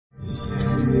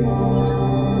Hi,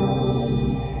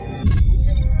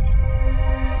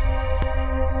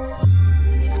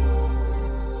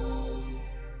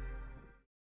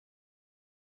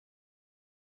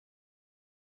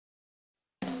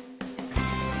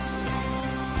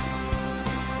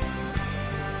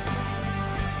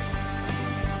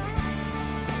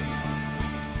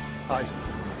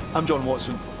 I'm John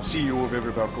Watson, CEO of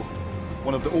Avery,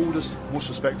 one of the oldest, most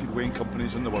respected weighing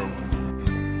companies in the world.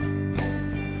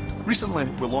 Recently,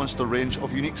 we launched a range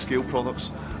of unique scale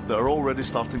products that are already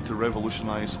starting to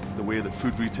revolutionise the way that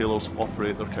food retailers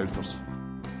operate their counters.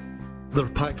 They're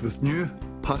packed with new,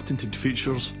 patented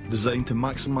features designed to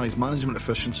maximise management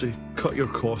efficiency, cut your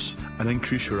costs and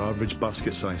increase your average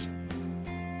basket size.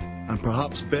 And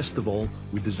perhaps best of all,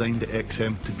 we designed the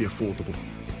XM to be affordable.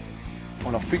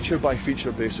 On a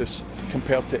feature-by-feature basis,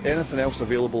 compared to anything else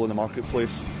available in the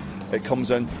marketplace, it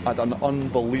comes in at an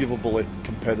unbelievably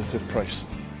competitive price.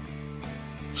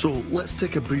 So let's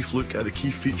take a brief look at the key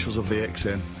features of the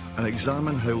XM and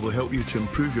examine how they'll help you to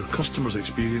improve your customers'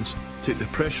 experience, take the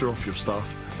pressure off your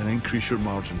staff and increase your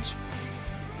margins.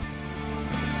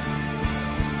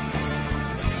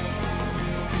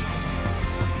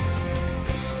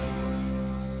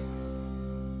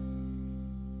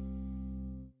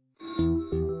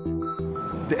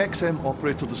 The XM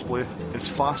operator display is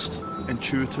fast,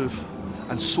 intuitive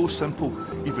and so simple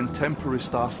even temporary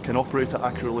staff can operate it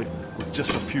accurately with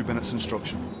just a few minutes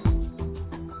instruction.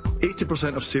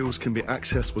 80% of sales can be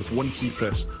accessed with one key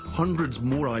press. Hundreds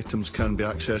more items can be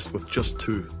accessed with just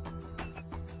two.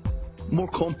 More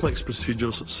complex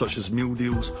procedures such as meal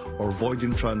deals or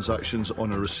voiding transactions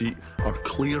on a receipt are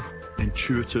clear,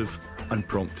 intuitive and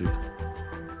prompted.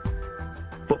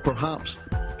 But perhaps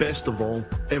best of all,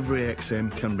 every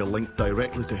XM can be linked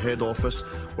directly to head office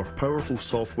where powerful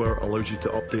software allows you to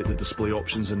update the display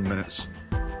options in minutes.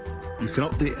 You can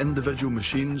update individual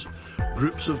machines,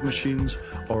 groups of machines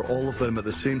or all of them at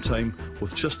the same time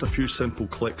with just a few simple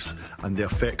clicks and the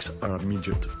effects are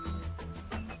immediate.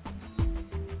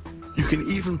 You can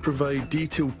even provide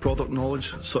detailed product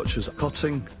knowledge such as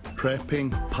cutting,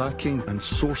 prepping, packing and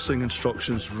sourcing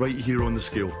instructions right here on the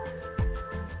scale.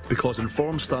 Because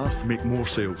informed staff make more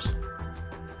sales.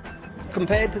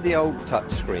 Compared to the old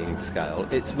touchscreen scale,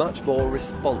 it's much more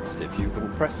responsive. You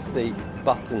can press the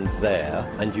buttons there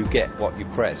and you get what you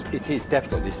press. It is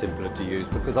definitely simpler to use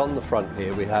because on the front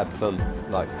here we have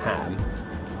like ham.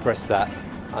 Press that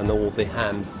and all the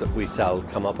hams that we sell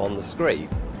come up on the screen.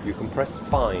 You can press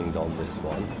find on this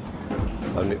one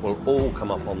and it will all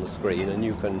come up on the screen and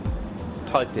you can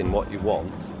type in what you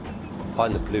want,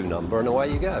 find the blue number and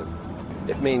away you go.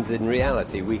 It means in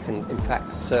reality we can in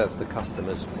fact serve the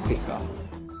customers quicker.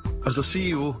 As a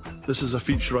CEO, this is a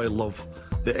feature I love.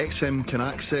 The XM can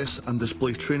access and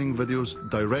display training videos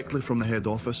directly from the head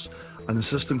office and the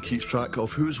system keeps track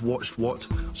of who's watched what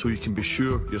so you can be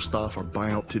sure your staff are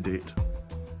bang up to date.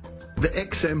 The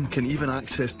XM can even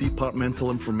access departmental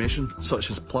information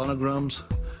such as planograms,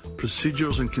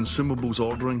 procedures and consumables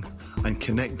ordering and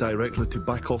connect directly to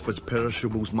back-office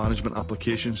perishables management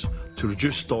applications to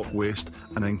reduce stock waste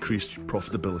and increase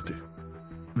profitability.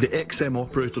 The XM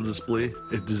operator display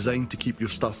is designed to keep your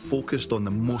staff focused on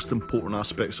the most important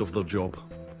aspects of their job,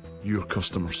 your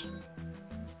customers.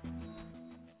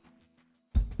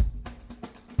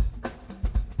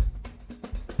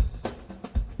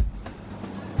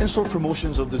 In-store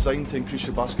promotions are designed to increase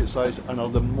your basket size and are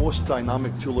the most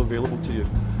dynamic tool available to you.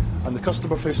 And the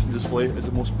customer-facing display is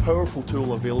the most powerful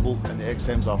tool available in the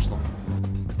XM's arsenal.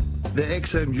 The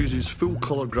XM uses full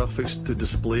colour graphics to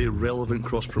display relevant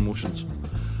cross-promotions.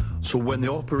 So when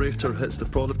the operator hits the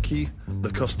product key, the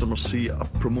customers see a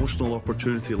promotional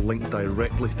opportunity linked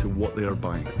directly to what they are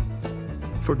buying.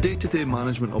 For day-to-day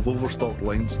management of overstocked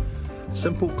lines,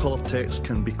 simple colour text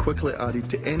can be quickly added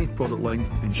to any product line,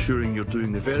 ensuring you're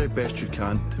doing the very best you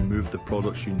can to move the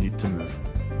products you need to move.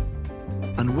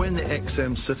 And when the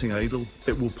XM's sitting idle,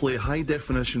 it will play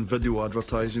high-definition video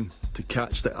advertising to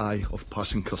catch the eye of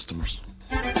passing customers.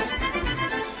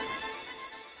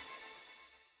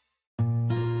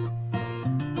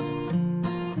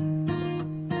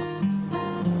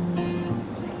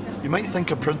 You might think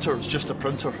a printer is just a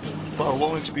printer, but our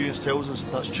long experience tells us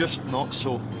that's just not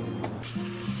so.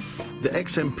 The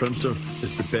XM printer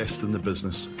is the best in the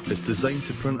business. It's designed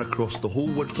to print across the whole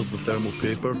width of the thermal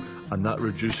paper and that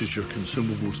reduces your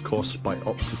consumables costs by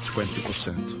up to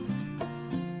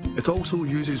 20%. It also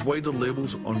uses wider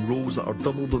labels on rolls that are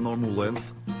double the normal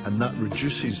length and that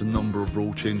reduces the number of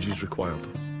roll changes required.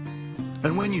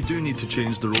 And when you do need to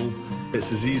change the roll,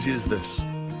 it's as easy as this.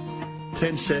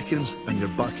 10 seconds and you're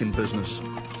back in business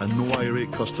and no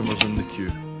irate customers in the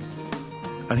queue.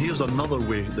 And here's another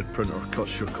way the printer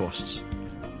cuts your costs.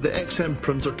 The XM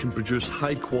printer can produce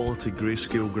high quality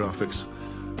grayscale graphics,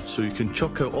 so you can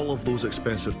chuck out all of those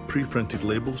expensive pre-printed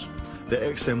labels. The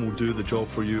XM will do the job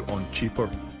for you on cheaper,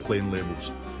 plain labels.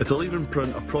 It'll even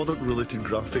print a product related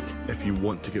graphic if you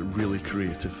want to get really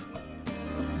creative.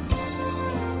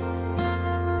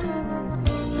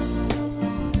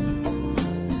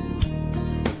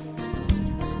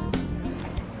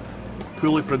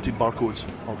 Poorly printed barcodes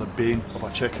are the bane of a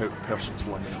checkout person's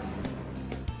life.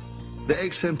 The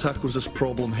XM tackles this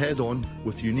problem head on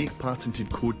with unique patented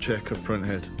code checker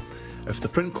printhead. If the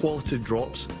print quality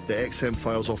drops, the XM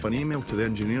fires off an email to the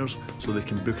engineers so they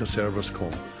can book a service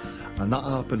call. And that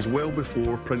happens well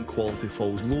before print quality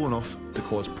falls low enough to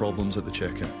cause problems at the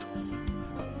checkout.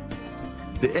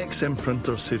 The XM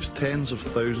printer saves tens of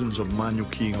thousands of manual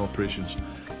keying operations,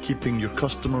 keeping your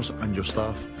customers and your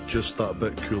staff just that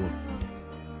bit cooler.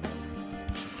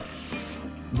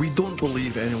 We don't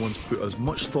believe anyone's put as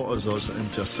much thought as us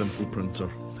into a simple printer,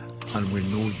 and we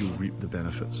know you'll reap the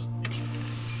benefits.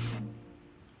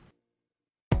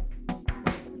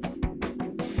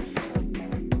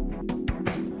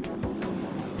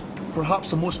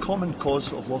 Perhaps the most common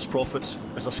cause of lost profits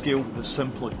is a scale that's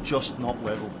simply just not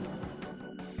level.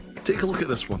 Take a look at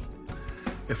this one.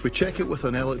 If we check it with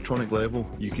an electronic level,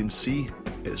 you can see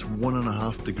it's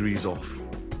 1.5 degrees off.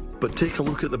 But take a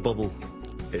look at the bubble.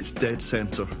 It's dead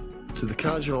centre. To the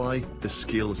casual eye, the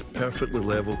scale is perfectly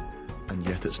level, and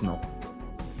yet it's not.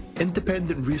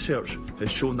 Independent research has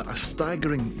shown that a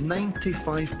staggering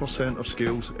 95% of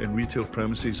scales in retail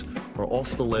premises are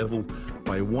off the level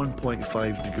by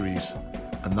 1.5 degrees,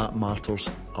 and that matters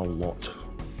a lot.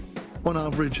 On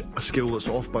average, a scale that's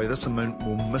off by this amount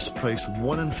will misprice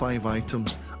 1 in 5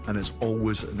 items, and it's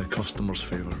always in the customer's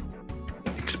favour.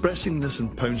 Expressing this in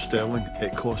pounds sterling,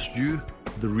 it costs you,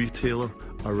 the retailer,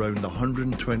 around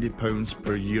 £120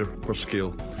 per year per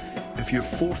scale. If you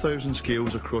have 4,000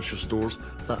 scales across your stores,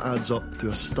 that adds up to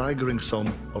a staggering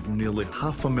sum of nearly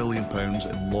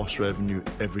 £500,000 in lost revenue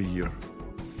every year.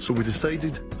 So we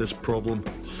decided this problem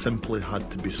simply had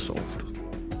to be solved.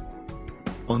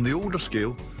 On the older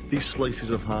scale, these slices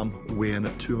of ham weigh in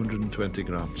at 220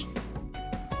 grams.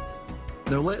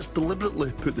 Now let's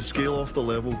deliberately put the scale off the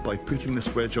level by putting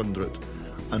this wedge under it,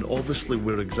 and obviously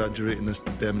we're exaggerating this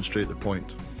to demonstrate the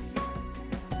point.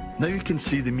 Now you can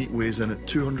see the meat weighs in at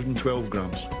 212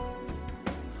 grams.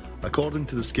 According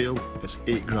to the scale, it's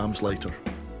 8 grams lighter.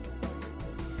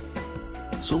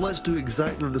 So let's do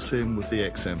exactly the same with the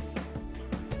XM.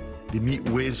 The meat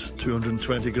weighs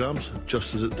 220 grams,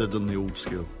 just as it did on the old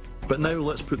scale. But now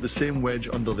let's put the same wedge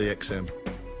under the XM.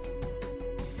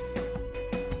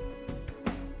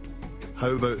 How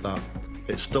about that?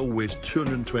 It still weighs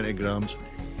 220 grams,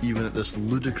 even at this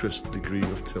ludicrous degree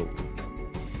of tilt.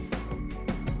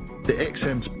 The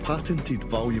XM's patented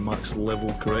ValueMax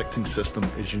level correcting system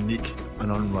is unique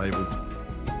and unrivaled.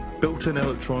 Built-in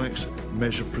electronics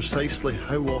measure precisely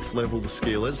how off level the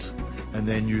scale is, and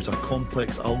then use a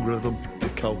complex algorithm to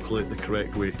calculate the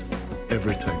correct weight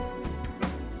every time.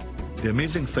 The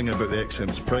amazing thing about the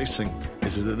XM's pricing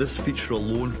is that this feature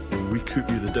alone will recoup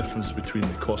you the difference between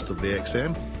the cost of the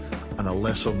XM and a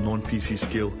lesser non-PC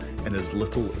scale in as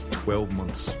little as 12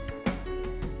 months.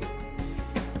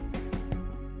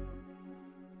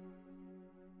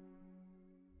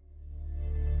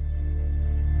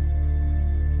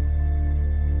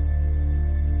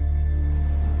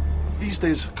 These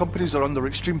days, companies are under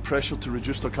extreme pressure to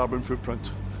reduce their carbon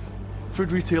footprint.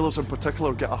 Food retailers in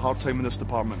particular get a hard time in this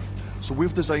department, so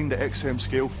we've designed the XM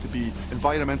scale to be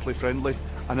environmentally friendly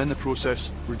and in the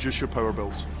process reduce your power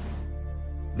bills.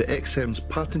 The XM's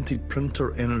patented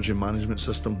printer energy management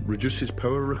system reduces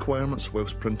power requirements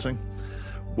whilst printing,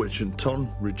 which in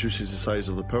turn reduces the size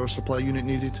of the power supply unit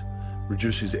needed,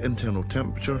 reduces the internal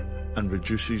temperature, and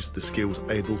reduces the scale's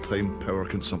idle time power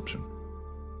consumption.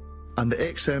 And the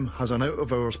XM has an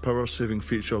out-of-hours power saving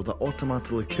feature that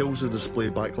automatically kills the display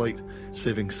backlight,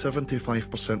 saving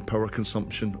 75% power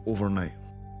consumption overnight.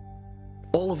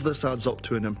 All of this adds up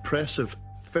to an impressive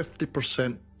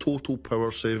 50% total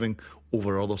power saving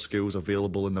over other scales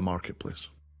available in the marketplace.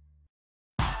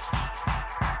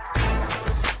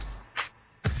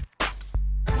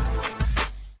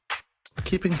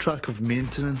 Keeping track of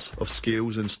maintenance of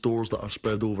scales in stores that are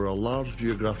spread over a large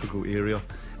geographical area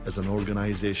is an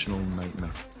organisational nightmare.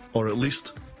 Or at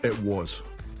least, it was.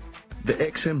 The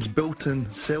XM's built-in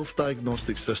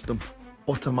self-diagnostic system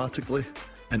automatically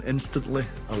and instantly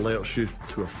alerts you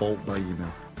to a fault by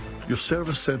email. Your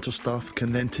service centre staff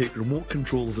can then take remote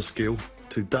control of the scale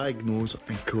to diagnose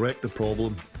and correct the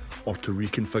problem or to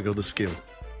reconfigure the scale.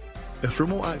 If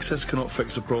remote access cannot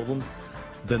fix the problem,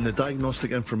 Then the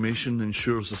diagnostic information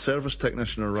ensures the service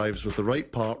technician arrives with the right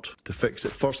part to fix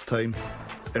it first time,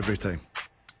 every time.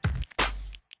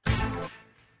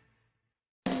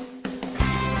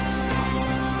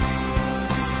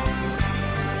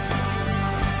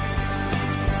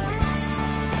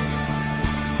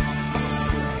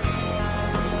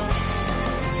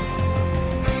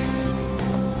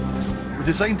 We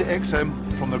designed the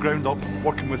XM from the ground up,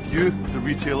 working with you, the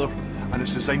retailer, and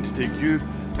it's designed to take you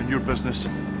and your business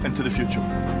into the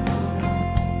future.